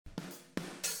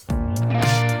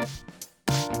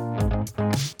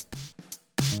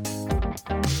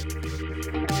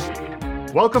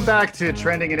Welcome back to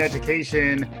Trending in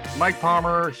Education. Mike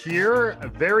Palmer here.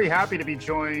 Very happy to be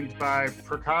joined by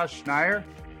Prakash Nair,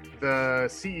 the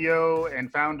CEO and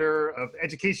founder of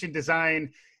Education Design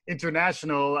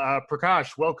International.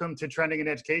 Prakash, welcome to Trending in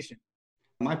Education.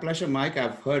 My pleasure, Mike.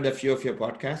 I've heard a few of your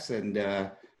podcasts and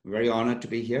very honored to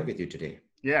be here with you today.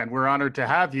 Yeah, and we're honored to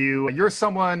have you. You're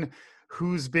someone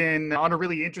who's been on a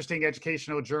really interesting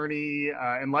educational journey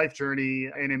and life journey.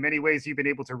 And in many ways, you've been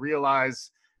able to realize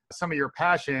some of your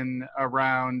passion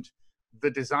around the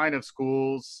design of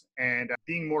schools and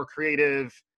being more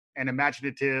creative and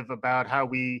imaginative about how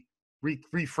we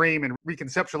reframe and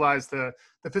reconceptualize the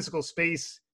physical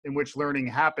space in which learning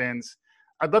happens.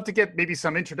 I'd love to get maybe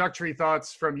some introductory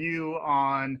thoughts from you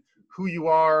on who you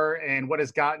are and what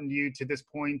has gotten you to this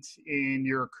point in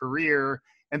your career.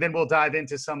 And then we'll dive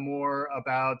into some more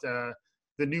about the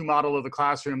new model of the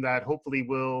classroom that hopefully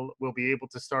we'll be able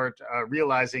to start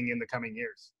realizing in the coming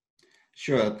years.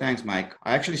 Sure. Thanks, Mike.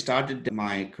 I actually started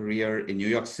my career in New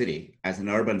York City as an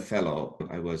urban fellow.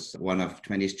 I was one of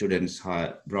 20 students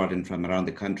brought in from around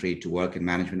the country to work in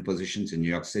management positions in New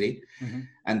York City. Mm-hmm.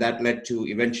 And that led to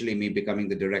eventually me becoming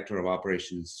the director of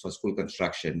operations for school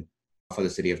construction for the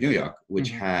city of New York, which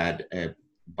mm-hmm. had a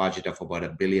budget of about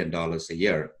 $1 billion a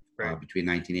year between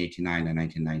 1989 and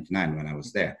 1999 when I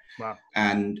was there. Wow.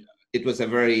 And it was a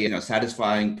very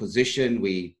satisfying position.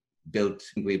 We built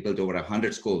over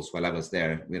 100 schools while I was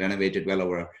there. We renovated well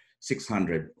over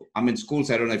 600.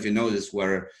 Schools, I don't know if you know this,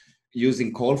 were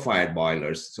using coal-fired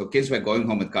boilers. So kids were going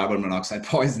home with carbon monoxide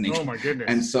poisoning. Oh my goodness.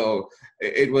 And so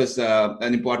it was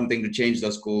an important thing to change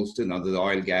those schools to the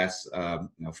oil gas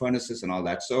furnaces and all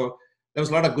that. So there was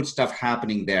a lot of good stuff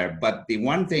happening there. But the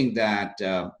one thing that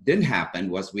didn't happen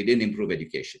was we didn't improve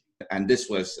education. And this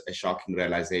was a shocking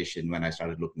realization when I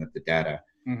started looking at the data.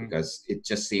 Mm-hmm. Because it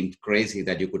just seemed crazy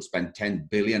that you could spend $10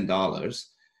 billion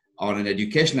on an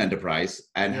education enterprise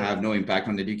and have no impact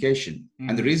on education. Mm-hmm.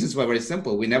 And the reasons were very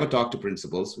simple. We never talked to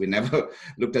principals. We never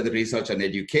looked at the research on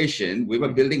education. We were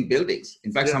building buildings.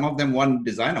 In fact, some of them won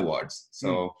design awards.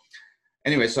 So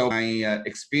anyway, so my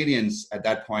experience at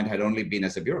that point had only been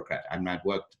as a bureaucrat. I'd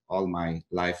worked all my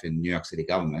life in New York City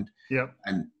government.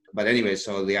 But anyway,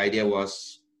 so the idea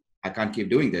was, I can't keep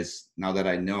doing this now that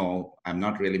I know I'm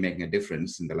not really making a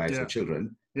difference in the lives of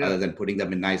children other than putting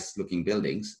them in nice looking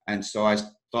buildings. And so I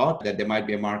thought that there might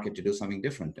be a market to do something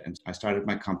different. And I started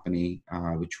my company,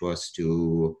 which was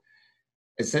to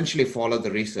essentially follow the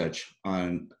research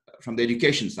from the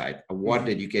education side of what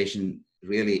education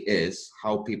really is,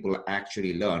 how people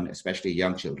actually learn, especially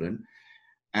young children,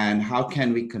 and how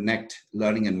can we connect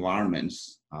learning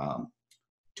environments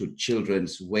to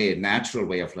children's natural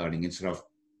way of learning instead of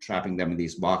trapping them in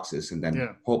these boxes and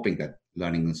then hoping that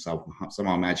learning is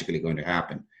somehow magically going to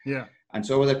happen. Yeah. And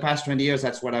so over the past 20 years,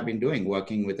 that's what I've been doing,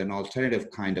 working with an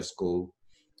alternative kind of school.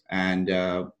 And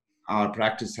our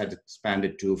practice had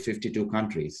expanded to 52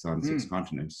 countries on 6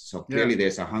 continents. So clearly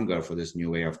there's a hunger for this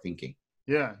new way of thinking.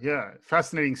 Yeah.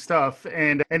 Fascinating stuff.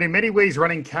 And in many ways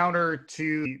running counter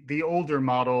to the older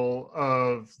model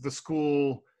of the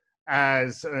school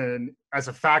as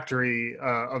a factory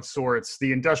of sorts,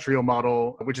 the industrial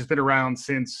model, which has been around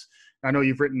since, I know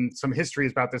you've written some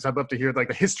histories about this. I'd love to hear the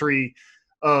history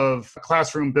of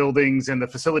classroom buildings and the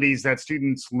facilities that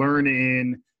students learn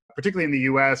in, particularly in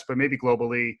the US, but maybe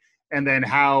globally, and then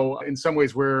how in some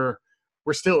ways we're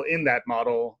still in that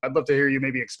model. I'd love to hear you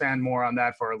maybe expand more on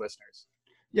that for our listeners.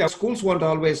 Yeah, schools weren't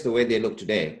always the way they look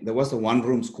today. There was a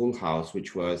one-room schoolhouse,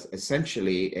 which was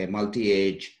essentially a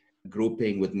multi-age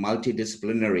grouping with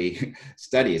multidisciplinary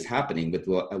studies happening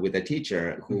with a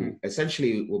teacher who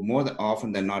essentially more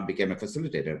often than not became a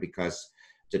facilitator because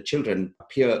the children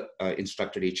peer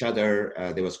instructed each other.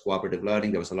 There was cooperative learning.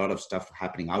 There was a lot of stuff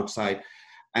happening outside.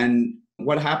 And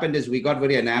what happened is we got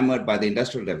very enamored by the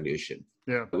Industrial Revolution.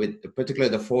 Yeah. With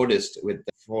particularly the Fordists,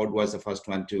 Ford was the first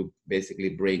one to basically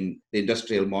bring the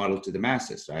industrial model to the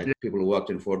masses, right? Yeah. People who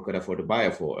worked in Ford could afford to buy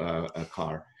a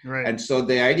car. Right. And so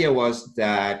the idea was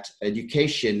that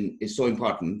education is so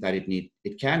important that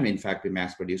it can in fact be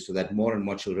mass produced so that more and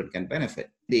more children can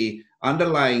benefit. The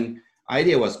underlying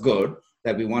idea was good,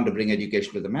 that we want to bring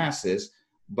education to the masses,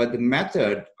 but the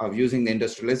method of using the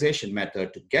industrialization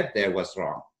method to get there was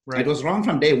wrong. Right. It was wrong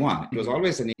from day one. It was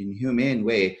always an inhumane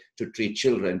way to treat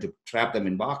children, to trap them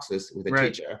in boxes with a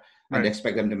teacher and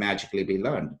expect them to magically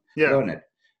learn it.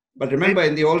 But remember,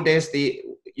 in the old days,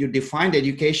 you defined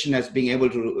education as being able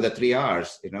to do the 3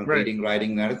 R's, reading,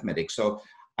 writing, and arithmetic. So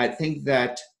I think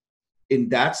that in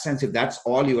that sense, if that's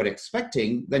all you were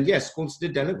expecting, then yes, schools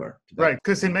did deliver. Right,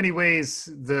 because in many ways,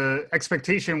 the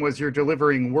expectation was you're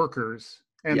delivering workers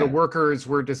and the workers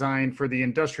were designed for the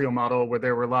industrial model where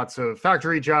there were lots of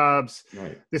factory jobs.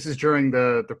 Right. This is during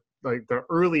the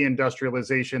early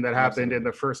industrialization that happened in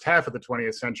the first half of the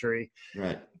 20th century.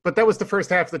 Right. But that was the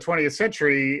first half of the 20th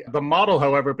century. The model,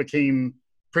 however, became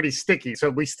pretty sticky. So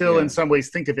we still, in some ways,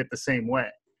 think of it the same way.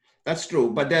 That's true.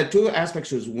 But there are two aspects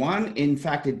to this. One, in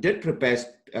fact, it did prepare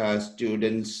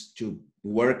students to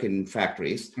work in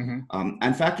factories.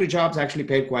 And factory jobs actually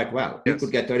paid quite well. You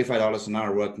could get $35 an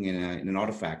hour working in an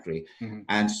auto factory.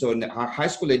 And so our high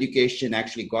school education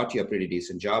actually got you a pretty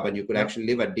decent job, and you could actually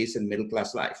live a decent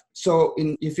middle-class life. So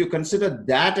if you consider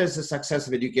that as a success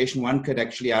of education, one could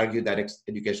actually argue that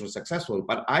education was successful.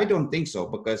 But I don't think so,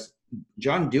 because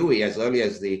John Dewey, as early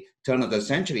as the turn of the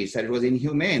century, said it was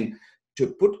inhumane to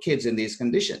put kids in these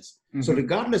conditions. So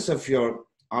regardless of your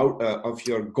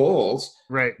goals,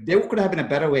 there could have been a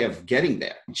better way of getting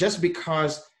there. Just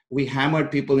because we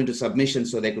hammered people into submission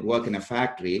so they could work in a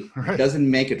factory doesn't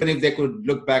make it. Even if they could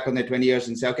look back on their 20 years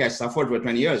and say, okay, I suffered for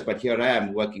 20 years, but here I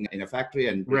am working in a factory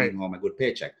and bringing home a good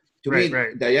paycheck. To me,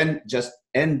 the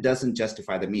end doesn't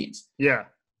justify the means.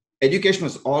 Education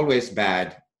was always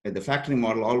bad. The factory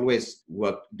model always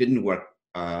didn't work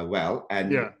well.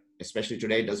 And especially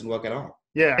today, it doesn't work at all.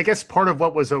 Yeah, I guess part of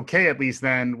what was okay, at least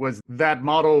then, was that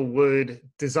model would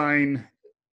design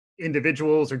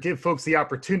individuals or give folks the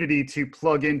opportunity to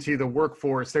plug into the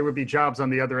workforce. There would be jobs on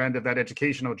the other end of that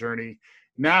educational journey.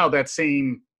 Now that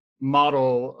same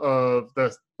model of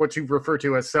what you refer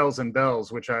to as cells and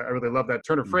bells, which I really love that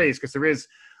turn of phrase, because there is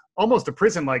almost a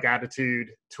prison-like attitude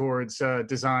towards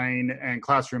design and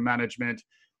classroom management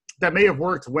that may have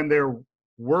worked when there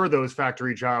were those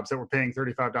factory jobs that were paying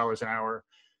 $35 an hour.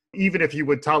 Even if you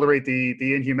would tolerate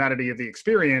the inhumanity of the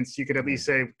experience, you could at least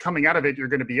say, coming out of it, you're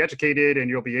going to be educated and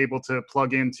you'll be able to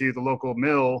plug into the local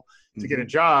mill to get a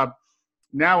job.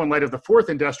 Now, in light of the fourth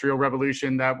industrial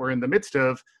revolution that we're in the midst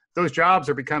of, those jobs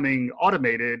are becoming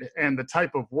automated, and the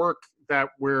type of work that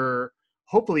we're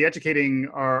hopefully educating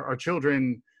our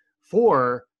children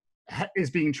for is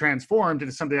being transformed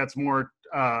into something that's more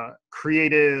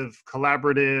creative,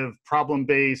 collaborative,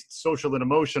 problem-based, social and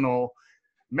emotional.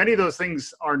 Many of those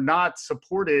things are not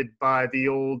supported by the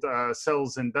old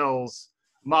cells and bells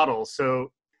model.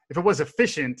 So if it was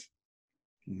efficient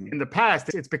in the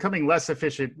past, it's becoming less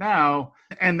efficient now.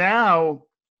 And now,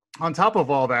 on top of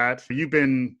all that, you've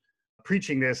been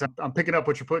preaching this. I'm picking up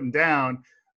what you're putting down.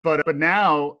 But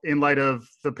now, in light of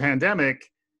the pandemic,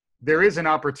 there is an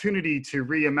opportunity to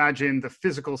reimagine the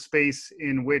physical space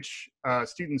in which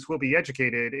students will be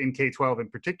educated in K-12 in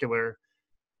particular.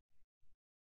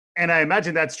 And I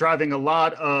imagine that's driving a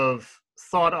lot of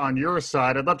thought on your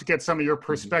side. I'd love to get some of your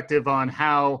perspective on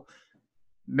how,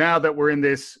 now that we're in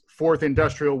this fourth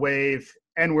industrial wave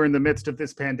and we're in the midst of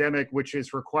this pandemic, which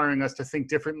is requiring us to think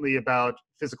differently about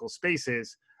physical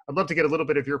spaces, I'd love to get a little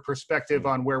bit of your perspective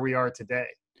on where we are today.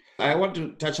 I want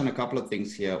to touch on a couple of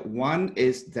things here. One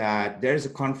is that there is a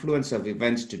confluence of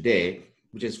events today,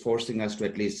 which is forcing us to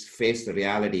at least face the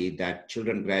reality that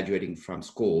children graduating from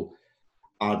school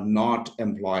are not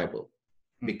employable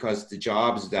because the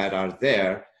jobs that are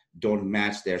there don't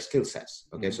match their skill sets.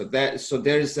 Okay, so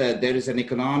there is an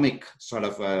economic sort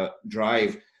of a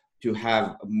drive to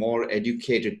have more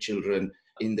educated children,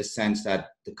 in the sense that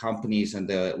the companies and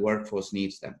the workforce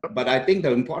needs them. But I think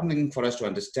the important thing for us to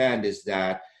understand is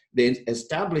that the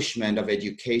establishment of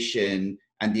education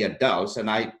and the adults, and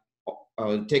I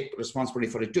take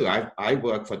responsibility for it too. I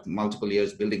worked for multiple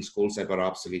years building schools that were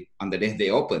obsolete on the day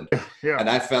they opened. And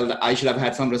I felt that I should have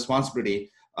had some responsibility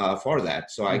for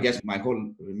that. So I guess my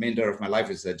whole remainder of my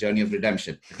life is a journey of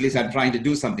redemption. At least I'm trying to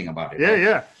do something about it.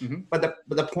 Right? But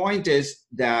the point is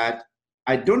that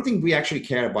I don't think we actually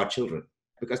care about children.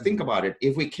 Because think about it,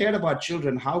 if we cared about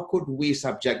children, how could we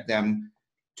subject them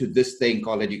to this thing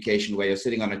called education, where you're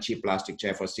sitting on a cheap plastic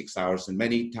chair for 6 hours and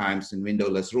many times in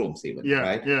windowless rooms even,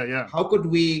 right? How could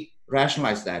we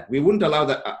rationalize that? We wouldn't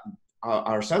allow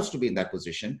ourselves to be in that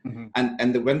position.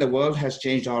 And when the world has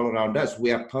changed all around us,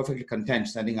 we are perfectly content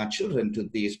sending our children to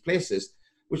these places,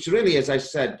 which really, as I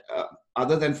said,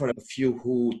 other than for a few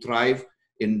who thrive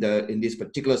in these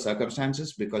particular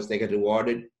circumstances because they get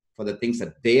rewarded for the things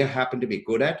that they happen to be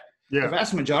good at, the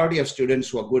vast majority of students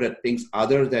who are good at things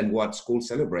other than what school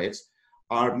celebrates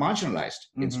are marginalized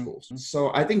in schools.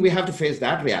 So I think we have to face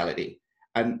that reality.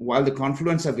 And while the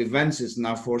confluence of events is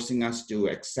now forcing us to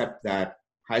accept that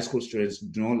high school students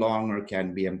no longer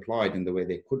can be employed in the way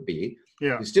they could be,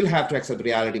 we still have to accept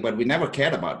reality, but we never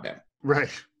cared about them. Right.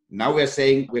 Now we're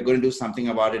saying we're going to do something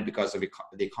about it because of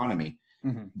the economy.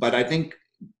 But I think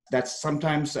that's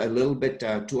sometimes a little bit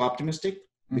too optimistic.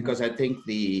 Because I think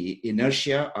the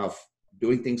inertia of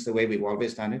doing things the way we've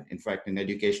always done it. In fact, in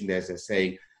education, there's a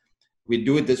saying, we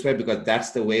do it this way because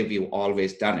that's the way we've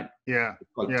always done it. Yeah.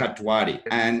 It's called Yeah. Tatwadi.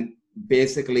 And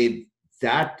basically,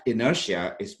 that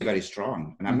inertia is very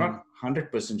strong. And I'm not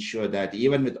 100% sure that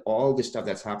even with all the stuff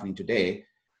that's happening today,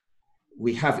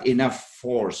 we have enough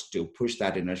force to push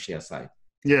that inertia aside.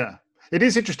 Yeah. It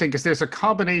is interesting because there's a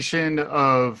combination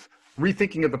of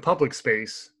rethinking of the public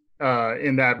space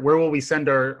in that where will we send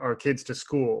our kids to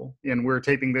school? And we're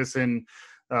taping this in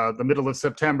the middle of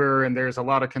September, and there's a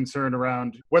lot of concern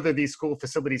around whether these school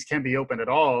facilities can be open at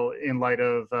all in light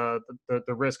of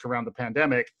the risk around the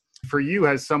pandemic. For you,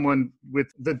 as someone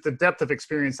with the depth of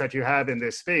experience that you have in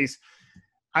this space,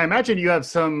 I imagine you have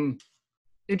some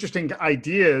interesting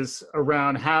ideas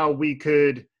around how we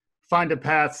could find a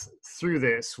path through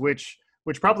this, which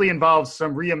probably involves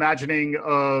some reimagining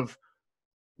of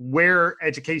where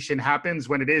education happens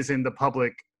when it is in the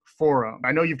public forum.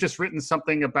 I know you've just written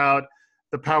something about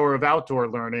the power of outdoor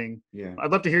learning. Yeah.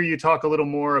 I'd love to hear you talk a little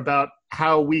more about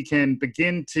how we can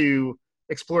begin to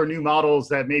explore new models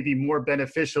that may be more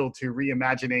beneficial to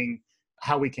reimagining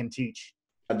how we can teach.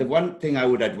 The one thing I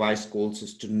would advise schools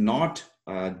is to not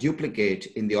duplicate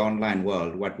in the online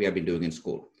world what we have been doing in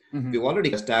school. Mm-hmm. We've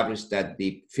already established that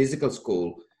the physical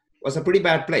school was a pretty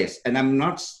bad place. And I'm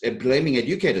not blaming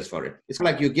educators for it. It's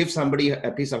like you give somebody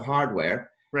a piece of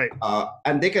hardware, right?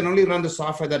 And they can only run the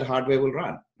software that hardware will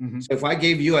run. Mm-hmm. So if I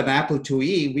gave you an Apple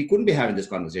IIe, we couldn't be having this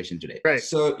conversation today. Right.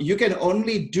 So you can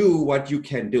only do what you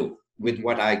can do with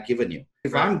what I've given you.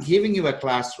 If I'm giving you a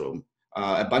classroom,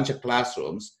 a bunch of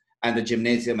classrooms, and a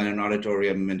gymnasium and an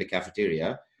auditorium and a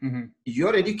cafeteria,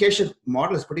 your education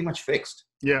model is pretty much fixed.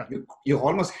 Yeah.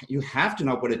 You have to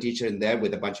now put a teacher in there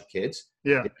with a bunch of kids.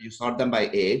 Yeah. You sort them by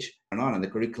age and the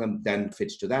curriculum then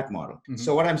fits to that model.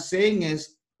 So what I'm saying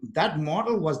is that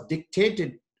model was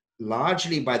dictated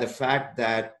largely by the fact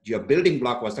that your building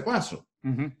block was the classroom.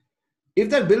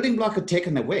 If that building block had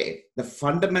taken away, the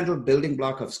fundamental building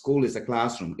block of school is the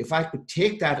classroom. If I could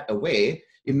take that away,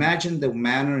 imagine the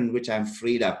manner in which I'm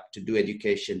freed up to do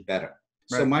education better.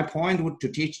 Right. So my point to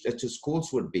teach to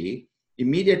schools would be,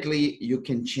 immediately you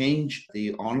can change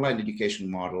the online education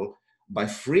model by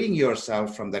freeing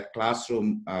yourself from that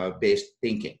classroom-based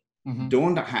thinking.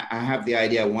 Don't have the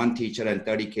idea of one teacher and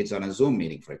 30 kids on a Zoom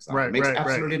meeting, for example. It makes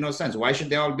absolutely no sense. Why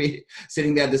should they all be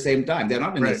sitting there at the same time? They're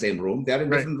not in the same room. They're in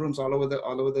different rooms all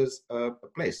over this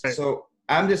place. So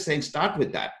I'm just saying, start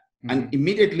with that. And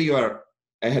immediately you are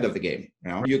ahead of the game.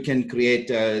 You can create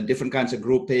different kinds of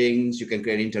groupings. You can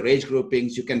create interage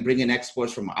groupings. You can bring in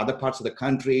experts from other parts of the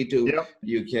country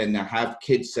you can have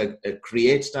kids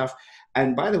create stuff.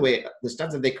 And by the way, the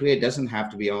stuff that they create doesn't have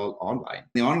to be all online.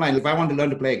 The online, if I want to learn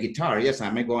to play a guitar, yes, I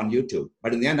may go on YouTube.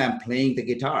 But in the end, I'm playing the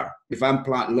guitar. If I'm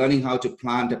learning how to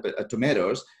plant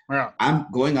tomatoes, I'm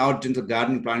going out into the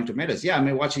garden and planting tomatoes. Yeah, I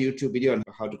may watch a YouTube video on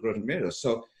how to grow tomatoes.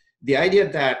 So the idea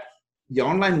that the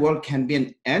online world can be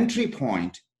an entry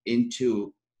point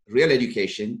into real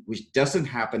education, which doesn't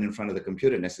happen in front of the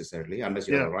computer necessarily, unless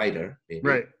you're a writer.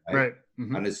 Maybe, right.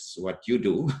 Unless what you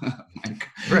do.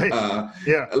 A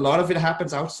lot of it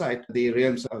happens outside the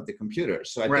realms of the computer.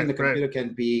 So I think the computer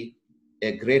can be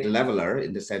a great leveler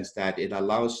in the sense that it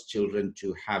allows children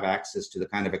to have access to the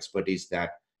kind of expertise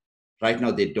that right now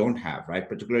they don't have, right?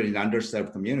 Particularly in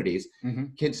underserved communities,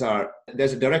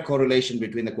 there's a direct correlation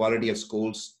between the quality of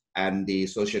schools and the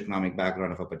socioeconomic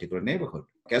background of a particular neighborhood.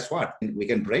 Guess what? We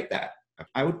can break that.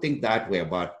 I would think that way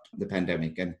about the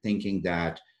pandemic and thinking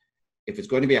that if it's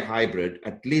going to be a hybrid,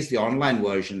 at least the online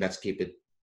version, let's keep it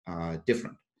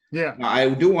different. Yeah. Now, I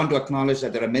do want to acknowledge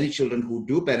that there are many children who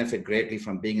do benefit greatly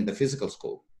from being in the physical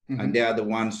school. And they are the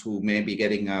ones who may be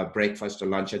getting a breakfast or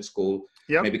lunch at school,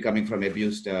 maybe coming from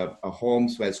abused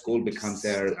homes where school becomes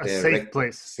their safe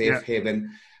place, safe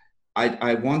haven.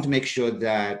 I want to make sure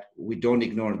that we don't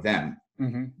ignore them,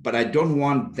 but I don't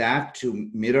want that to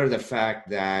mirror the fact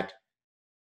that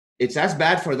it's as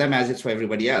bad for them as it's for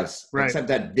everybody else, except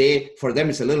that for them,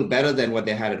 it's a little better than what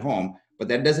they had at home, but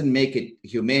that doesn't make it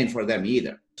humane for them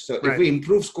either. So if we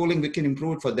improve schooling, we can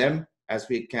improve it for them as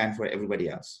we can for everybody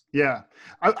else. Yeah,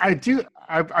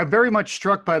 I'm very much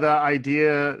struck by the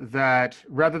idea that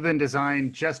rather than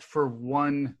design just for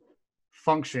one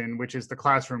function, which is the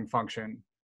classroom function,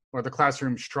 or the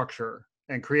classroom structure,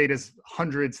 and create as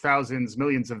hundreds, thousands,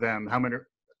 millions of them. How many,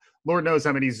 Lord knows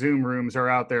how many Zoom rooms are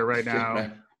out there right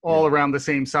now, all around the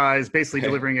same size, basically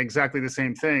delivering exactly the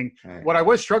same thing. What I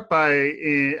was struck by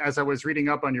as I was reading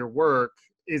up on your work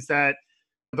is that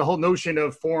the whole notion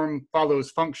of form follows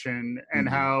function, and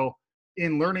how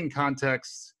in learning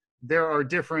contexts, there are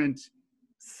different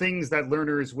things that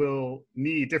learners will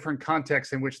need, different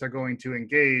contexts in which they're going to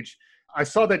engage. I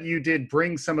saw that you did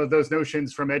bring some of those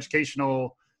notions from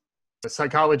educational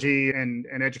psychology and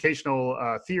educational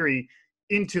theory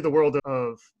into the world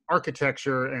of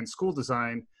architecture and school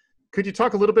design. Could you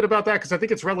talk a little bit about that? Because I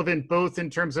think it's relevant both in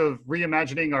terms of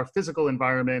reimagining our physical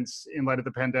environments in light of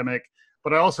the pandemic,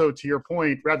 but also, to your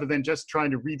point, rather than just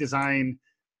trying to redesign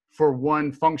for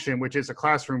one function, which is a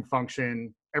classroom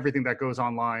function, everything that goes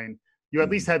online, you at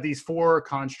least had these four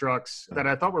constructs that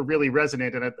I thought were really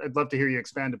resonant, and I'd love to hear you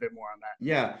expand a bit more on that.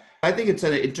 Yeah, I think it's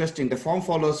interesting. The form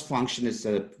follows function is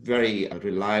a very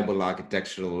reliable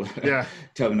architectural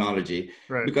terminology,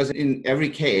 right. Because in every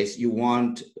case, you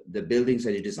want the buildings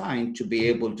that you design to be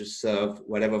able to serve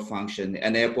whatever function.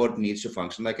 An airport needs to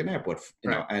function like an airport, you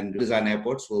know, and design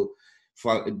airports will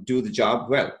do the job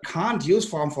well. Can't use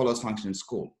form follows function in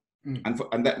school.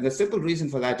 And the simple reason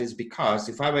for that is because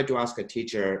if I were to ask a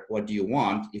teacher, what do you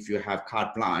want if you have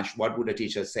carte blanche, what would a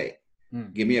teacher say?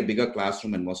 Give me a bigger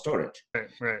classroom and more storage.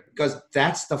 Right. Because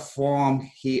that's the form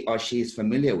he or she is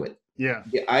familiar with. Yeah.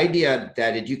 The idea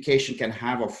that education can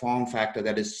have a form factor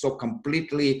that is so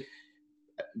completely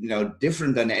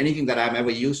different than anything that I'm ever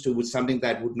used to, was something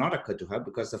that would not occur to her,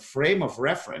 because the frame of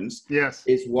reference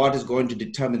is what is going to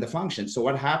determine the function. So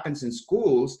what happens in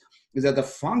schools is that the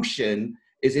function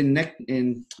is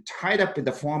tied up with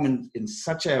the form in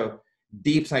such a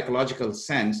deep psychological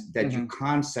sense that you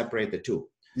can't separate the two.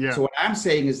 Yeah. So what I'm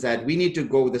saying is that we need to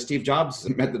go with the Steve Jobs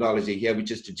methodology here, which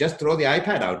is to just throw the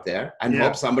iPad out there and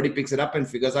hope somebody picks it up and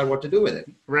figures out what to do with it.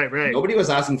 Right. Nobody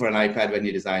was asking for an iPad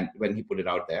when he put it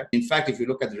out there. In fact, if you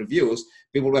look at the reviews,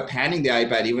 people were panning the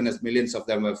iPad even as millions of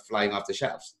them were flying off the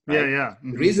shelves. Right? Yeah.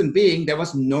 The reason being, there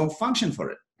was no function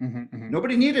for it.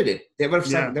 Nobody needed it. They were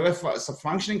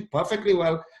functioning perfectly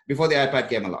well before the iPad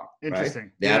came along. Interesting.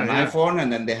 Right? They had an iPhone,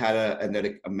 and then they had a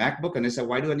MacBook, and they said,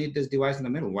 "Why do I need this device in the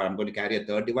middle? Why I'm going to carry a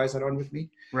third device around with me?"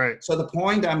 Right. So the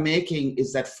point I'm making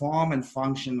is that form and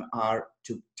function are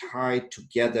tied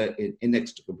together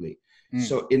inextricably.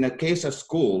 So in a case of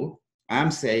school,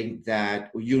 I'm saying that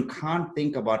you can't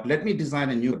think about, let me design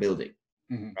a new building,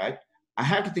 right? I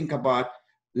have to think about,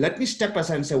 let me step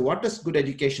aside and say, what does good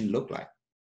education look like?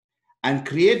 And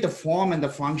create the form and the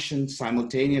function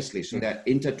simultaneously, so they're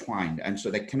intertwined and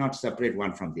so they cannot separate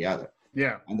one from the other.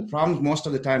 Yeah. And the problem most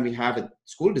of the time we have with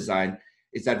school design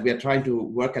is that we are trying to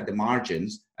work at the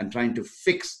margins and trying to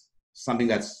fix something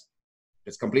that's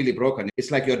completely broken. It's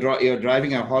like you're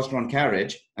driving a horse-drawn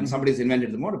carriage and somebody's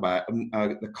invented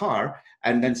the car,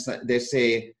 and then they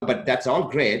say, but that's all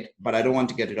great, but I don't want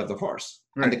to get rid of the horse.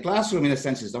 Right. And the classroom, in a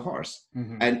sense, is the horse.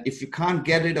 And if you can't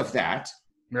get rid of that,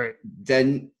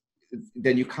 then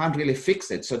you can't really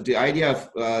fix it. So the idea of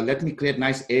let me create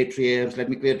nice atriums, let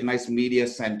me create a nice media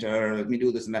center, let me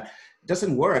do this and that,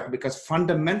 doesn't work, because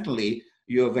fundamentally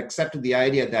you have accepted the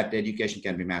idea that the education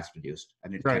can be mass produced,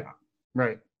 and it cannot.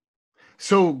 Right.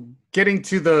 So getting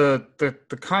to the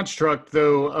construct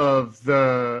though of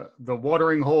the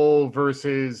watering hole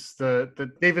versus the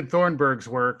David Thornburg's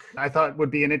work, I thought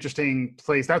would be an interesting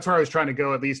place. That's where I was trying to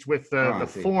go, at least with the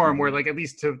form, where like at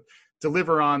least to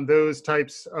deliver on those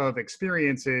types of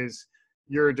experiences,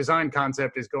 your design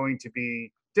concept is going to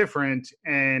be different,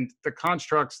 and the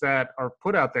constructs that are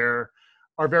put out there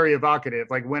are very evocative.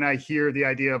 Like when I hear the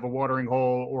idea of a watering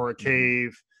hole or a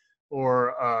cave or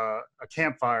a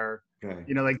campfire,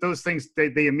 like those things,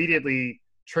 they immediately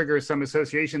trigger some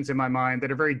associations in my mind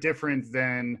that are very different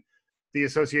than the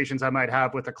associations I might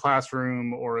have with a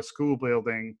classroom or a school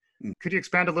building. Could you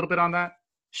expand a little bit on that?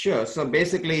 Sure. So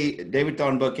basically, David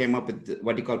Thornburg came up with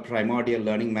what he called primordial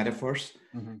learning metaphors.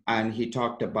 And he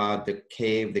talked about the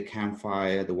cave, the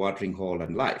campfire, the watering hole,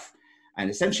 and life. And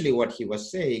essentially what he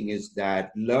was saying is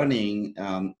that learning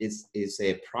is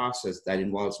a process that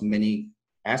involves many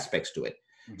aspects to it.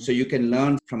 So you can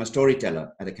learn from a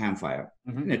storyteller at a campfire.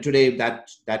 Today,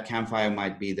 that campfire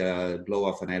might be the glow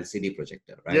of an LCD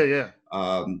projector, right?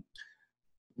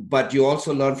 But you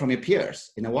also learn from your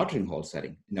peers in a watering hole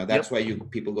setting. That's why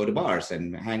people go to bars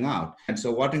and hang out. And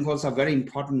so watering holes are very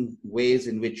important ways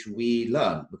in which we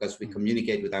learn, because we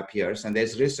communicate with our peers. And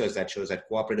there's research that shows that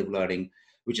cooperative learning,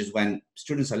 which is when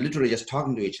students are literally just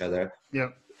talking to each other,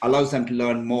 allows them to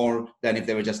learn more than if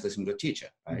they were just listening to a teacher,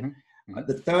 right?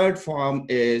 The third form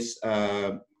is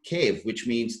cave, which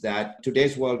means that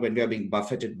today's world, when we are being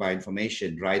buffeted by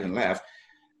information right and left,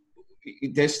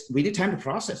 we need time to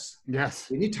process. Yes.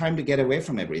 We need time to get away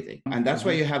from everything. And that's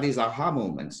why you have these aha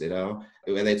moments,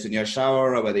 whether it's in your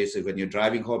shower or whether it's when you're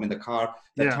driving home in the car,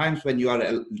 there are times when you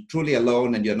are truly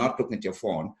alone and you're not looking at your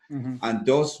phone. And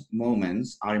those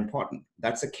moments are important.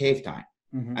 That's a cave time.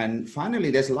 And finally,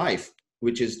 there's life,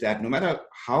 which is that no matter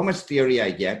how much theory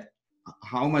I get,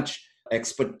 how much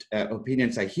expert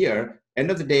opinions I hear, end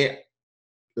of the day,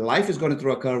 life is going to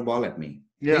throw a curveball at me.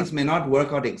 Yeah. Things may not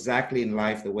work out exactly in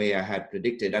life the way I had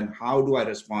predicted. And how do I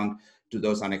respond to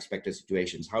those unexpected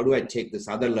situations? How do I take this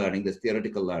other learning, this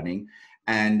theoretical learning,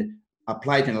 and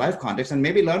apply it in life context and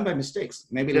maybe learn by mistakes?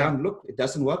 Maybe learn, look, it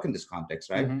doesn't work in this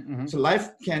context, right? So life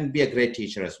can be a great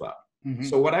teacher as well.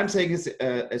 So what I'm saying is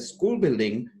a school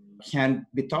building can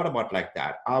be thought about like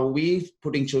that. Are we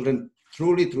putting children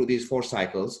truly through these 4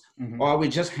 cycles, or are we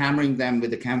just hammering them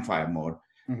with the campfire mode,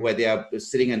 where they are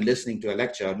sitting and listening to a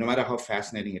lecture, no matter how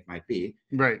fascinating it might be?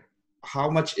 Right. How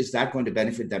much is that going to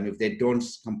benefit them if they don't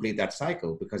complete that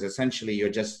cycle? Because essentially you're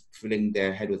just filling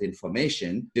their head with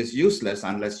information. It's useless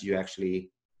unless you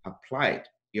actually apply it.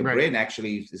 Your brain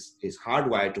actually is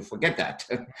hardwired to forget that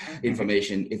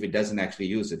information if it doesn't actually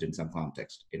use it in some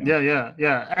context. Yeah.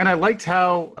 And I liked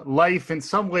how life in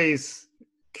some ways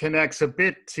connects a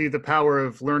bit to the power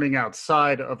of learning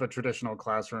outside of a traditional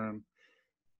classroom.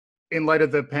 In light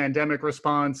of the pandemic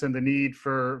response and the need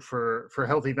for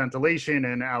healthy ventilation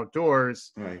and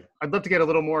outdoors, right. I'd love to get a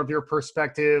little more of your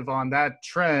perspective on that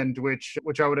trend, which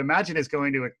I would imagine is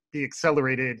going to be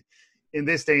accelerated in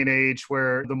this day and age,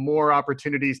 where the more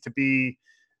opportunities to be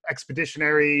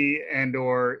expeditionary and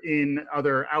or in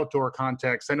other outdoor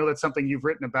contexts. I know that's something you've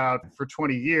written about for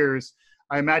 20 years.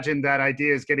 I imagine that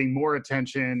idea is getting more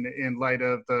attention in light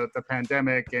of the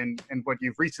pandemic and what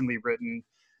you've recently written.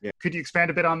 Yeah. Could you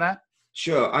expand a bit on that?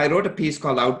 Sure. I wrote a piece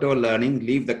called Outdoor Learning,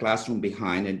 Leave the Classroom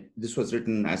Behind. And this was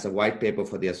written as a white paper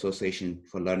for the Association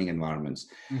for Learning Environments.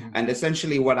 And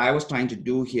essentially what I was trying to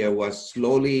do here was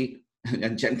slowly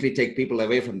and gently take people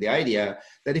away from the idea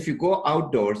that if you go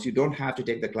outdoors, you don't have to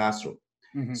take the classroom.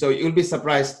 So you'll be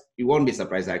surprised, you won't be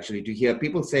surprised actually, to hear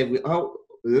people say, oh,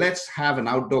 let's have an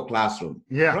outdoor classroom.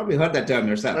 Yeah. You probably heard that term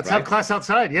yourself. Let's right? have class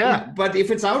outside. Yeah. But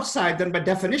if it's outside, then by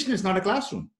definition, it's not a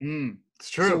classroom. It's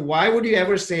true. So why would you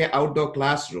ever say outdoor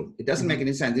classroom? It doesn't make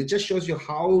any sense. It just shows you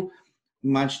how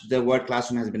much the word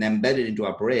classroom has been embedded into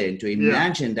our brain to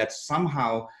imagine that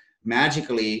somehow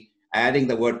magically adding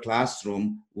the word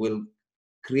classroom will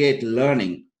create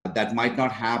learning that might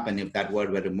not happen if that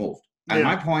word were removed. And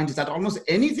my point is that almost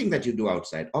anything that you do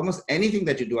outside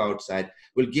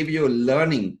will give you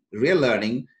being real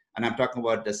learning. And I'm talking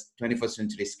about this 21st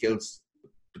century skills,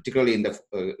 particularly in the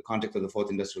context of the 4th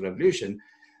Industrial Revolution,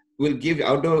 will give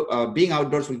you being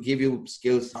outdoors will give you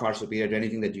skills far superior to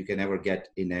anything that you can ever get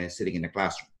sitting in a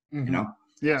classroom, you know?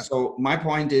 Yeah. So my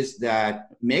point is that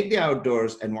make the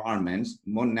outdoors environments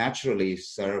more naturally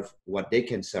serve what they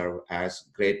can serve as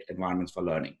great environments for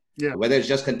learning. Yeah. Whether it's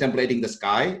just contemplating the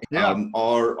sky,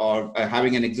 or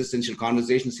having an existential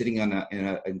conversation sitting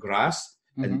in grass,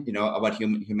 and about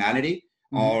humanity,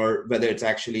 or whether it's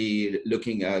actually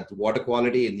looking at water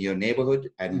quality in your neighborhood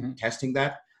and testing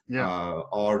that,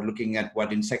 or looking at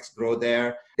what insects grow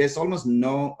there. There's almost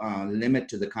no limit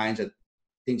to the kinds of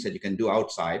things that you can do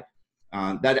outside.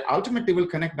 That ultimately will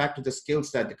connect back to the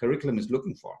skills that the curriculum is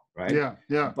looking for, right?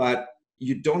 Yeah. But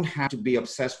you don't have to be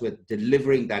obsessed with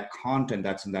delivering that content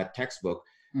that's in that textbook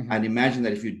and imagine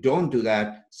that if you don't do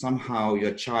that, somehow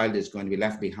your child is going to be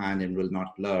left behind and will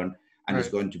not learn and is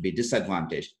going to be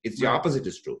disadvantaged. It's the opposite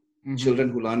is true.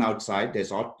 Children who learn outside,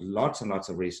 there's lots and lots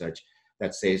of research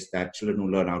that says that children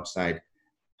who learn outside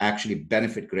actually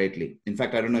benefit greatly. In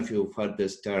fact, I don't know if you've heard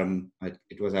this term.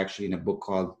 It was actually in a book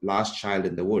called Last Child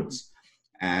in the Woods.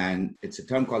 And it's a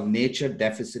term called nature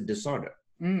deficit disorder,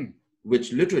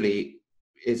 which literally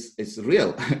is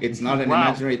real. It's not an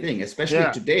imaginary thing,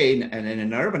 especially today in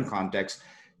an urban context.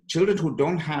 Children who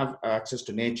don't have access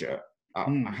to nature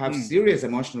have serious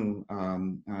emotional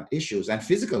issues and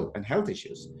physical and health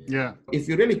issues. Yeah. If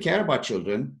you really care about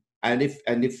children, and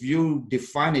if you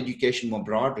define education more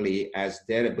broadly as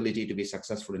their ability to be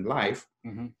successful in life,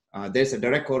 there's a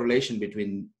direct correlation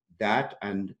between that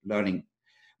and learning.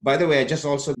 By the way,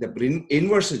 the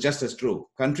inverse is just as true.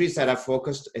 Countries that are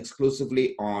focused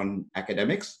exclusively on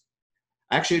academics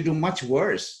actually do much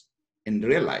worse in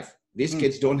real life. These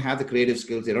kids don't have the creative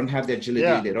skills. They don't have the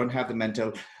agility. They don't have the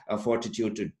mental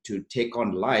fortitude to take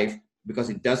on life because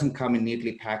it doesn't come in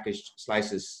neatly packaged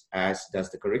slices as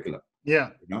does the curriculum. Yeah.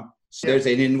 So there's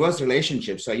an inverse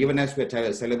relationship. So even as we're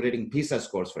celebrating PISA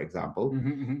scores, for example,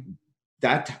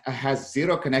 that has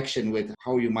zero connection with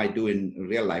how you might do in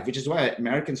real life, which is why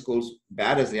American schools,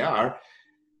 bad as they are,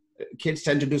 kids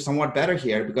tend to do somewhat better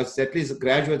here because at least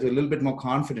graduates with a little bit more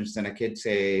confidence than a kid,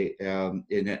 say,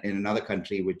 in another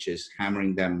country, which is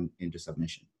hammering them into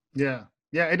submission. Yeah.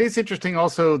 Yeah, it is interesting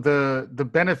also the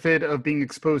benefit of being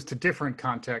exposed to different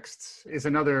contexts is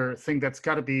another thing that's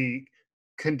got to be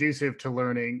conducive to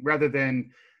learning rather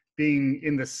than being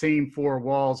in the same four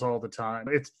walls all the time.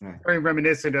 It's Right. very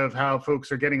reminiscent of how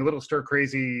folks are getting a little stir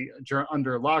crazy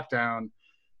under lockdown,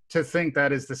 to think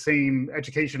that is the same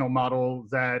educational model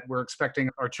that we're expecting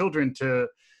our children to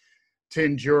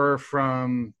endure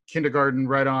from kindergarten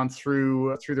right on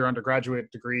through their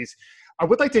undergraduate degrees. I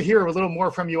would like to hear a little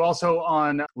more from you also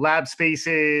on lab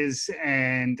spaces,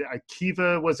 and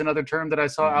Kiva was another term that I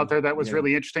saw out there that was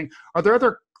really interesting. Are there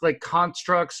other like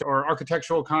constructs or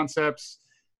architectural concepts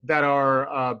that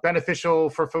are beneficial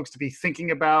for folks to be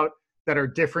thinking about that are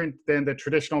different than the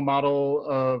traditional model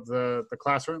of the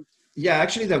classroom? Yeah,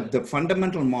 actually, the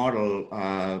fundamental model,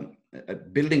 a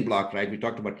building block, right? We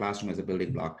talked about classroom as a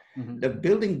building block. Mm-hmm. The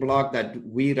building block that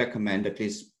we recommend, at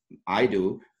least I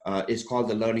do, is called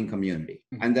the learning community.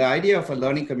 Mm-hmm. And the idea of a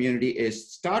learning community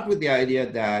is start with the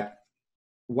idea that,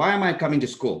 why am I coming to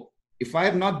school? If I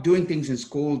am not doing things in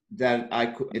school that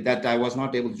I was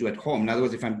not able to do at home, in other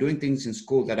words, if I'm doing things in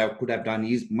school that I could have done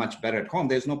much better at home,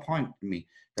 there's no point to me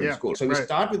from school. So we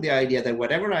start with the idea that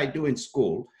whatever I do in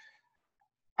school,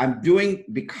 I'm doing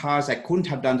because I couldn't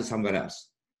have done this somewhere else.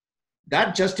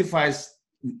 That justifies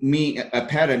me, a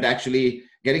parent, actually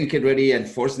getting a kid ready and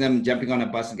forcing them jumping on a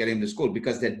bus and getting them to school,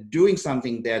 because they're doing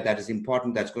something there that is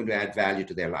important, that's going to add value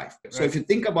to their life. Right. So if you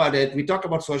think about it, we talk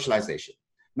about socialization.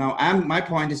 Now, my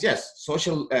point is, yes,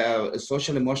 social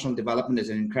emotional development is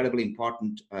an incredibly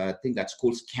important thing that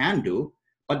schools can do,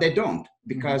 but they don't,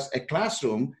 because a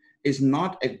classroom is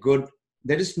not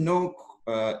there is no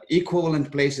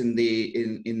equivalent place in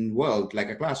the world like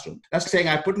a classroom. That's saying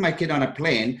I put my kid on a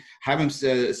plane, have him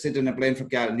sit in a plane from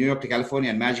New York to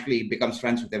California, and magically he becomes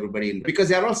friends with everybody because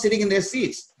they're all sitting in their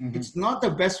seats. Mm-hmm. It's not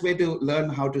the best way to learn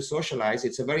how to socialize.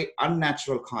 It's a very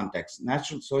unnatural context.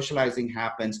 Natural socializing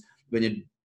happens when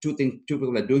two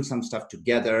people are doing some stuff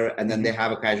together, and then they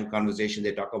have a casual conversation.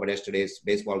 They talk about yesterday's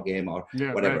baseball game or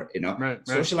whatever. Right.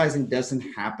 Socializing doesn't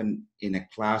happen in a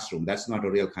classroom. That's not a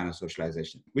real kind of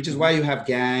socialization, which is why you have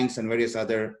gangs and various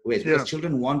other ways, because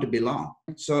children want to belong.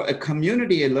 So a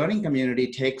learning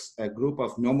community takes a group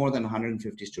of no more than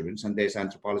 150 students, and there's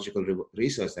anthropological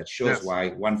research that shows why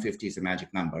 150 is a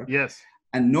magic number. Yes.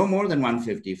 And no more than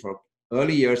 150 for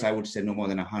early years, I would say no more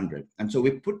than 100. And so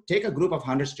we take a group of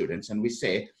 100 students and we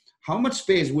say, how much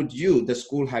space would the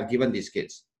school, have given these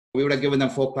kids? We would have given them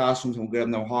 4 classrooms, and we would have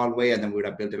given them a hallway, and then we would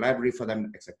have built a library for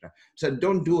them, etc. So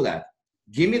don't do that.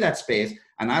 Give me that space,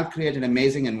 and I'll create an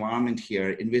amazing environment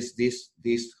here in which these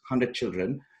 100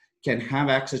 children can have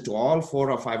access to all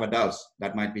 4 or 5 adults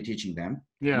that might be teaching them,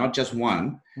 not just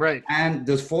one. Right. And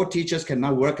those 4 teachers can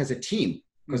now work as a team.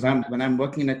 Because when I'm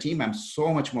working in a team, I'm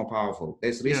so much more powerful.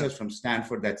 There's research from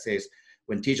Stanford that says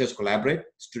when teachers collaborate,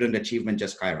 student achievement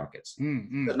just skyrockets.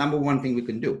 Mm-hmm. The number one thing we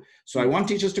can do. So I want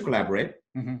teachers to collaborate.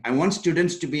 Mm-hmm. I want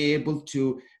students to be able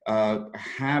to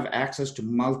have access to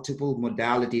multiple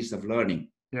modalities of learning,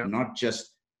 not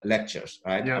just lectures,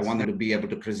 right? Yes. I want them to be able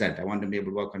to present. I want them to be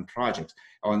able to work on projects.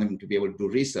 I want them to be able to do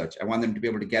research. I want them to be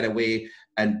able to get away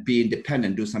and be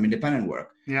independent, do some independent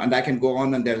work. Yeah. And I can go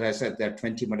on, and as I said, there are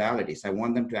 20 modalities. I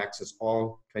want them to access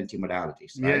all 20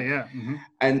 modalities. Right? Yeah. Mm-hmm.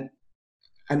 And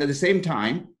at the same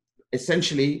time,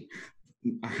 essentially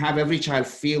have every child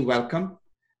feel welcome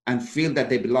and feel that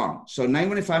they belong. So now,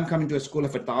 even if I'm coming to a school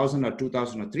of 1,000 or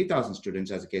 2,000 or 3,000 students,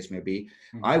 as the case may be,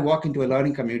 I walk into a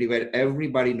learning community where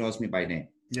everybody knows me by name.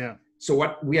 Yeah. So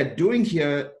what we are doing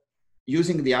here,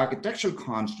 using the architectural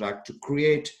construct to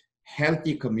create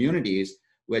healthy communities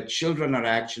where children are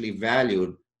actually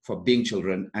valued for being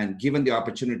children and given the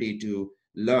opportunity to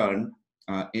learn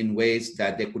in ways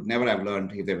that they could never have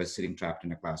learned if they were sitting trapped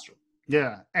in a classroom.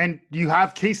 Yeah. And you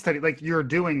have case study, like you're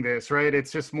doing this, right?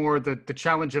 It's just more the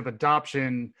challenge of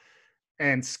adoption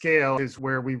and scale is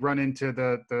where we run into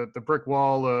the brick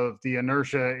wall of the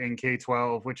inertia in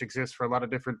K-12, which exists for a lot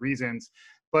of different reasons.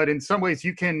 But in some ways,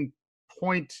 you can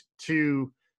point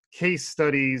to case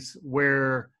studies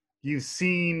where you've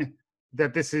seen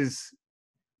that this is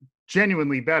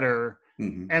genuinely better.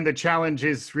 Mm-hmm. And the challenge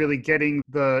is really getting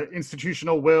the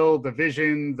institutional will, the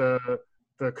vision, the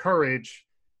courage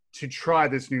to try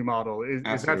this new model.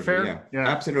 Is that fair? Yeah.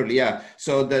 Absolutely, yeah.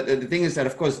 So the thing is that,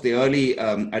 of course, the early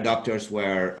adopters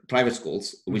were private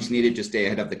schools, which needed to stay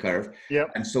ahead of the curve.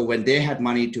 Yep. And so when they had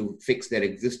money to fix their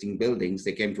existing buildings,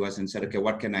 they came to us and said, okay,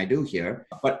 what can I do here?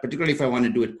 But particularly if I want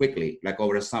to do it quickly, like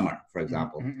over a summer, for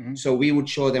example. Mm-hmm. So we would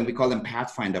show them, we call them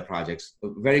Pathfinder projects.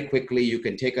 Very quickly, you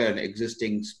can take an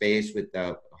existing space with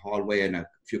a hallway and a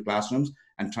few classrooms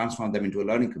and transform them into a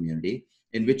learning community,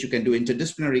 in which you can do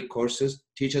interdisciplinary courses.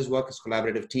 Teachers work as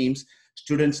collaborative teams.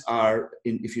 Students are,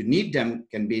 if you need them,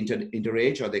 can be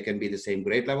interage or they can be the same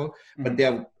grade level, but they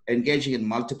are engaging in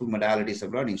multiple modalities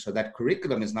of learning. So that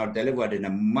curriculum is now delivered in a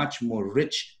much more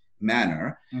rich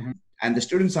manner. And the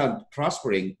students are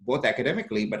prospering both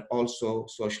academically, but also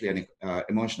socially and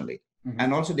emotionally.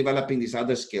 And also developing these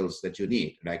other skills that you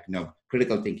need, like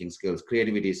critical thinking skills,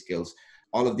 creativity skills,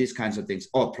 all of these kinds of things,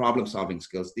 or problem solving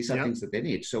skills. These are things that they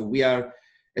need. So we are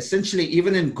essentially,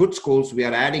 even in good schools, we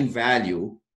are adding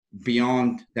value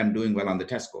beyond them doing well on the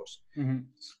test scores.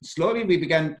 Slowly,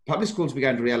 public schools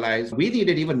began to realize we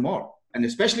needed even more. And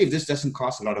especially if this doesn't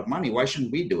cost a lot of money, why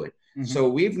shouldn't we do it? So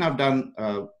we've now done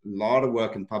a lot of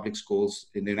work in public schools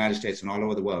in the United States and all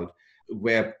over the world,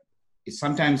 where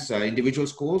sometimes individual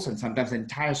schools and sometimes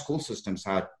entire school systems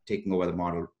are taking over the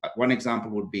model. One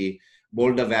example would be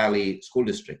Boulder Valley School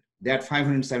District. They had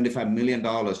 $575 million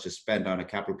to spend on a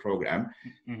capital program.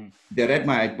 They read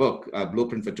my book,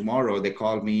 Blueprint for Tomorrow. They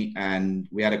called me and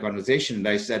we had a conversation. And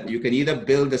I said, you can either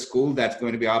build a school that's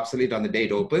going to be obsolete on the day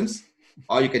it opens,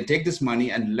 or you can take this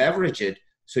money and leverage it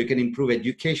so you can improve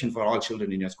education for all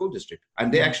children in your school district.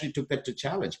 And they actually took that to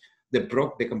challenge. They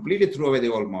completely threw away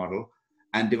the old model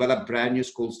and developed brand new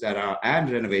schools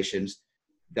and renovations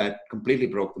that completely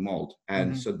broke the mold.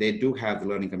 And so they do have the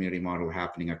learning community model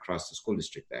happening across the school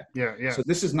district there. So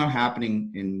this is now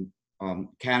happening in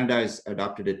Canada has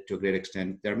adopted it to a great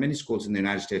extent. There are many schools in the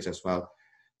United States as well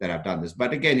that have done this.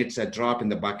 But again, it's a drop in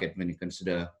the bucket when you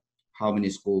consider how many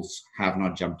schools have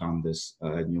not jumped on this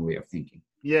new way of thinking.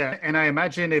 Yeah, and I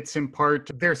imagine it's in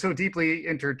part, they're so deeply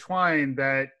intertwined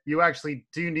that you actually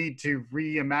do need to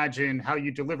reimagine how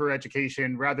you deliver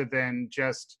education rather than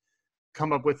just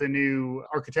come up with a new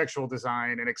architectural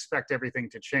design and expect everything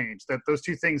to change. That those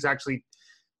two things actually,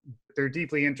 they're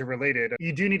deeply interrelated.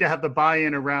 You do need to have the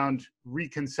buy-in around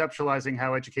reconceptualizing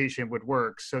how education would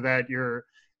work so that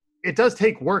it does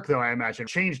take work though, I imagine.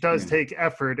 Change does take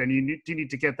effort and you do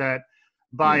need to get that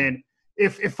buy-in.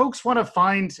 If folks want to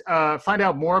find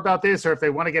out more about this, or if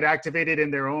they want to get activated in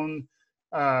their own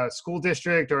school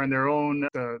district or in their own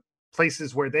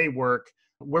places where they work,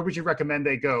 where would you recommend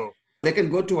they go? They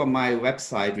can go to my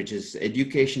website, which is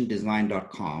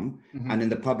educationdesign.com. And in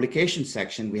the publication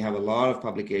section, we have a lot of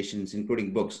publications,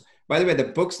 including books. By the way, the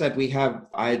books that we have,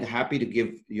 I'm happy to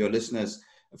give your listeners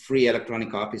free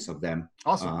electronic copies of them.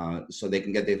 Awesome. So they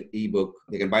can get the ebook.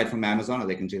 They can buy it from Amazon or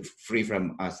they can get it free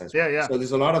from us as well. So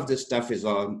there's a lot of this stuff is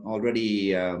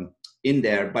already in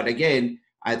there. But again,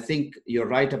 I think you're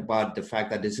right about the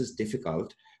fact that this is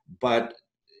difficult. But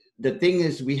the thing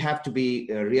is, we have to be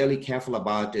really careful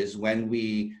about is when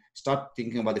we start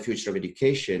thinking about the future of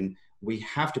education, we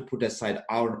have to put aside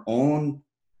our own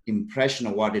impression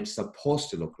of what it's supposed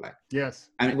to look like. Yes.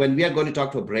 And when we are going to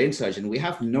talk to a brain surgeon, we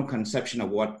have no conception of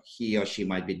what he or she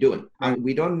might be doing. Right. And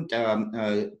we don't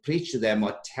preach to them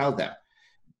or tell them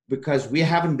because we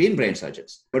haven't been brain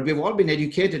surgeons, but we've all been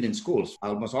educated in schools.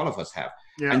 Almost all of us have.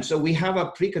 Yeah. And so we have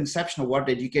a preconception of what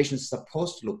education is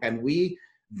supposed to look. And we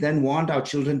then want our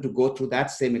children to go through that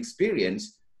same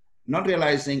experience, not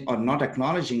realizing or not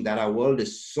acknowledging that our world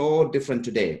is so different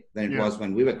today than it was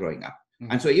when we were growing up.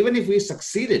 And so even if we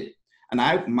succeeded,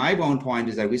 and my own point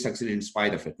is that we succeeded in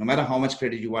spite of it. No matter how much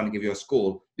credit you want to give your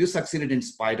school, you succeeded in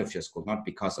spite of your school, not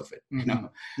because of it. You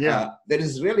know? There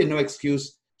is really no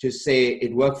excuse to say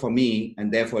it worked for me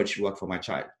and therefore it should work for my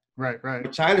child. Right. My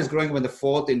child is growing up in the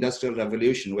fourth industrial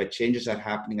revolution where changes are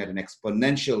happening at an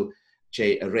exponential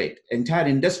rate. Entire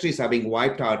industries are being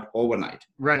wiped out overnight.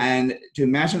 Right. And to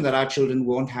imagine that our children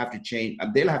won't have to change,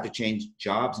 they'll have to change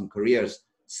jobs and careers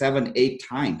 7-8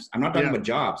 times. I'm not talking about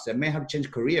jobs. They may have to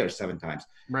change careers 7 times.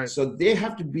 Right. So they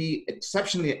have to be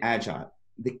exceptionally agile.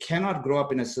 They cannot grow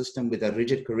up in a system with a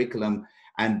rigid curriculum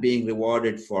and being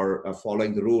rewarded for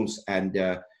following the rules and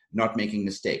not making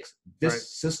mistakes.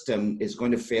 This system is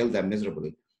going to fail them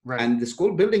miserably. Right. And the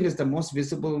school building is the most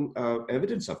visible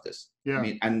evidence of this. Yeah. I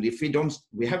mean, and if we don't,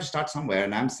 we have to start somewhere.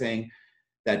 And I'm saying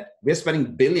that we're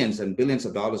spending billions and billions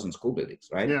of dollars on school buildings,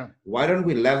 right? Yeah. Why don't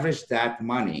we leverage that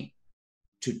money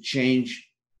to change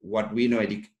what we know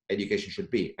education should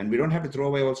be? And we don't have to throw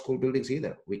away all school buildings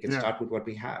either. We can start with what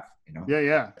we have, you know?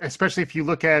 Yeah. Especially if you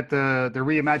look at the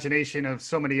reimagination of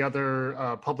so many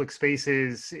other public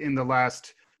spaces in the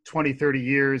last 20, 30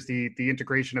 years, the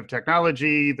integration of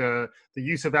technology, the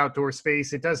use of outdoor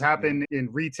space. It does happen in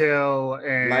retail,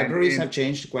 and libraries have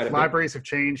changed quite a bit. Libraries have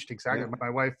changed. Exactly. Yeah. My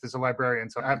wife is a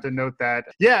librarian, so I have to note that.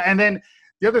 Yeah. And then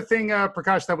the other thing,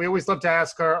 Prakash, that we always love to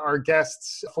ask our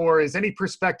guests for is any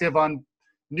perspective on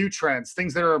new trends,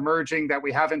 things that are emerging that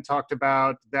we haven't talked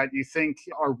about that you think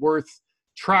are worth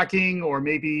tracking or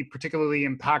maybe particularly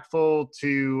impactful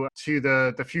to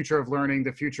the future of learning,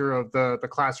 the future of the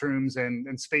classrooms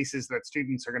and spaces that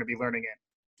students are going to be learning in?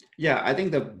 Yeah, I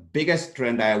think the biggest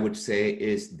trend I would say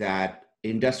is that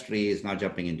industry is now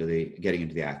getting into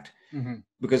the act. Mm-hmm.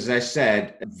 Because as I said,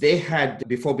 they had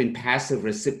before been passive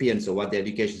recipients of what the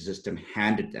education system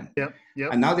handed them. Yep.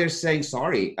 And now they're saying,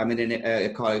 sorry, I mean,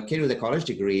 a kid with a college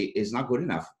degree is not good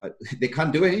enough. They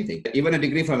can't do anything. Even a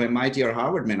degree from MIT or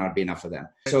Harvard may not be enough for them.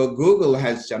 So Google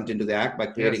has jumped into the act by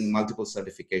creating multiple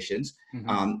certifications.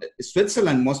 Mm-hmm.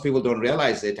 Switzerland, most people don't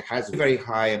realize it, has very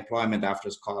high employment after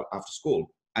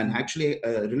school and actually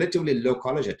relatively low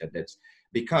college attendance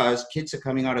because kids are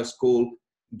coming out of school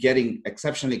getting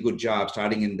exceptionally good jobs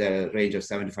starting in the range of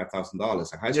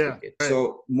 $75,000 a high school kid. Right.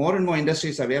 So more and more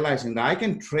industries are realizing that I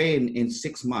can train in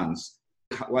 6 months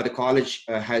what a college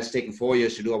has taken 4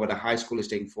 years to do or what a high school is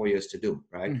taking 4 years to do,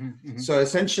 right? Mm-hmm. So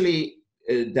essentially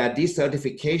that these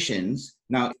certifications,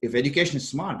 now if education is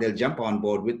smart, they'll jump on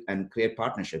board with and create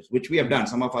partnerships, which we have done.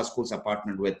 Some of our schools are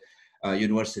partnered with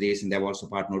universities, and they've also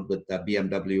partnered with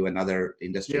BMW and other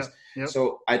industries. Yeah. Yep.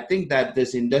 So I think that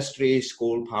this industry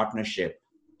school partnership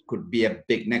could be a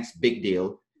next big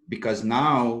deal because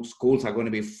now schools are going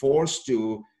to be forced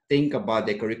to think about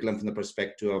their curriculum from the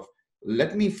perspective of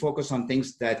let me focus on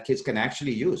things that kids can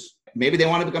actually use. Maybe they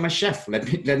want to become a chef. Let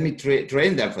me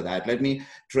train them for that. Let me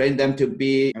train them to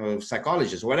be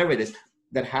psychologists, whatever it is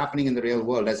that's happening in the real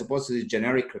world, as opposed to the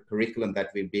generic curriculum that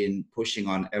we've been pushing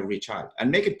on every child,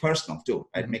 and make it personal too,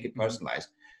 right? Make it personalized.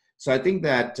 So I think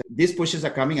that these pushes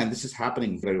are coming and this is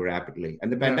happening very rapidly.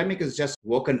 And the pandemic has just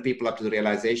woken people up to the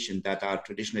realization that our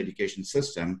traditional education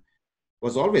system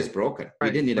was always broken.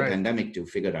 We didn't need a pandemic to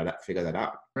figure that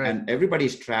out. Right. And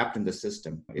everybody's trapped in the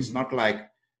system. It's not like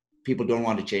people don't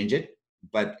want to change it,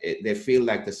 but they feel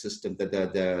like the system, that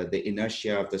the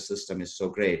inertia of the system is so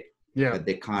great that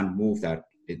they can't move that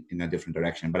in a different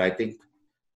direction. But I think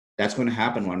that's going to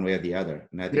happen one way or the other.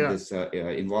 And I think this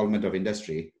involvement of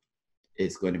industry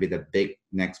is going to be the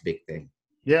next big thing.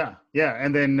 Yeah.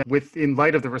 And then in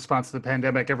light of the response to the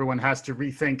pandemic, everyone has to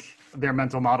rethink their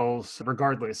mental models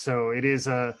regardless. So it is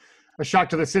a shock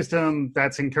to the system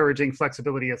that's encouraging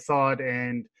flexibility of thought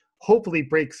and hopefully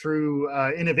break through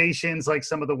innovations like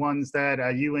some of the ones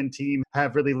that you and team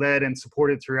have really led and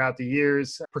supported throughout the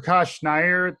years. Prakash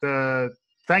Nair,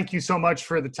 thank you so much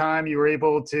for the time you were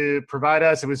able to provide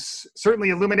us. It was certainly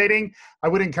illuminating. I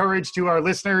would encourage to our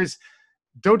listeners,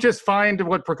 don't just find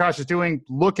what Prakash is doing.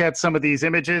 Look at some of these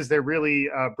images. They're really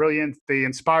brilliant. They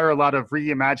inspire a lot of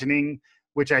reimagining,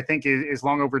 which I think is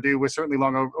long overdue, was certainly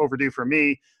long overdue for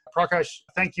me. Prakash,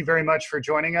 thank you very much for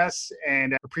joining us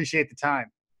and appreciate the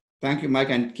time. Thank you, Mike,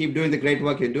 and keep doing the great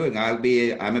work you're doing.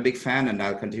 I'm a big fan and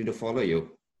I'll continue to follow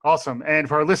you. Awesome. And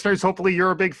for our listeners, hopefully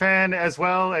you're a big fan as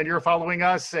well and you're following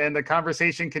us and the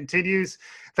conversation continues.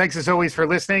 Thanks as always for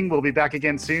listening. We'll be back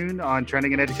again soon on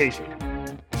Trending in Education.